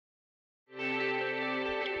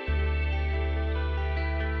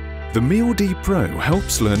The MEAL DPro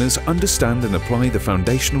helps learners understand and apply the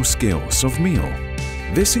foundational skills of MEAL.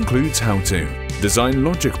 This includes how to design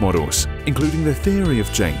logic models, including the theory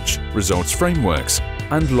of change, results frameworks,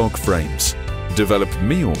 and log frames. Develop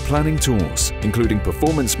MEAL planning tools, including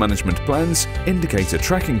performance management plans, indicator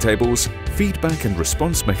tracking tables, feedback and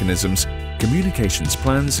response mechanisms, communications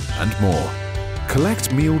plans, and more.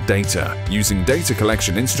 Collect MEAL data using data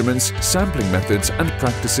collection instruments, sampling methods, and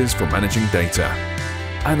practices for managing data.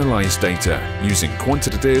 Analyze data using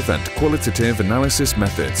quantitative and qualitative analysis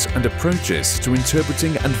methods and approaches to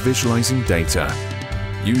interpreting and visualizing data.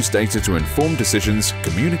 Use data to inform decisions,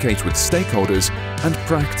 communicate with stakeholders, and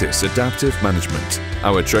practice adaptive management.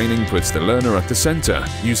 Our training puts the learner at the center,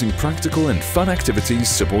 using practical and fun activities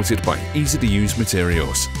supported by easy-to-use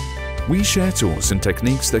materials. We share tools and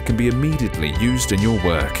techniques that can be immediately used in your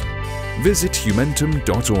work. Visit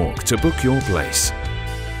humentum.org to book your place.